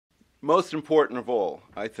most important of all,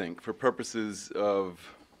 I think, for purposes of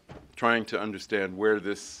trying to understand where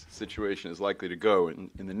this situation is likely to go in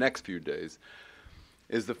the next few days,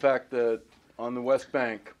 is the fact that on the West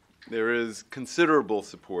Bank there is considerable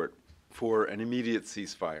support for an immediate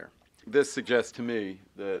ceasefire. This suggests to me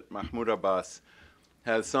that Mahmoud Abbas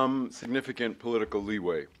has some significant political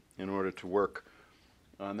leeway in order to work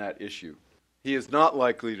on that issue. He is not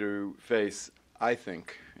likely to face, I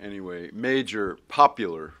think anyway, major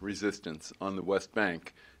popular resistance on the West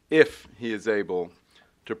Bank if he is able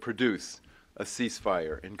to produce a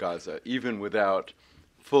ceasefire in Gaza, even without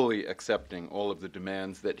fully accepting all of the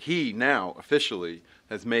demands that he now officially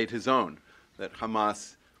has made his own, that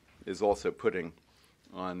Hamas is also putting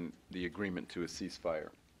on the agreement to a ceasefire.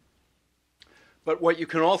 But what you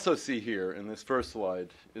can also see here in this first slide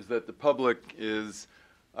is that the public is,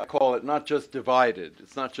 I call it, not just divided.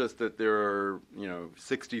 It's not just that there are,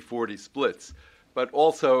 60-40 splits, but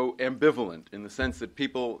also ambivalent in the sense that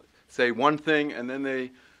people say one thing and then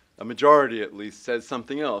a majority at least, says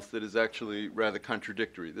something else that is actually rather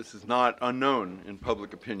contradictory. This is not unknown in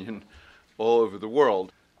public opinion all over the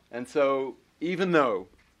world. And so even though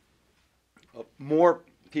more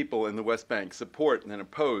people in the West Bank support than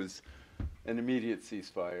oppose an immediate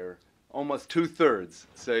ceasefire, almost 2/3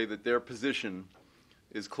 say that their position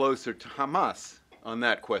is closer to Hamas on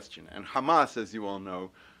that question. And Hamas, as you all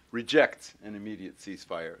know, rejects an immediate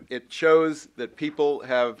ceasefire. It shows that people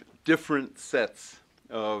have different sets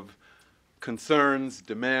of concerns,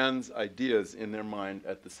 demands, ideas in their mind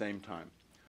at the same time.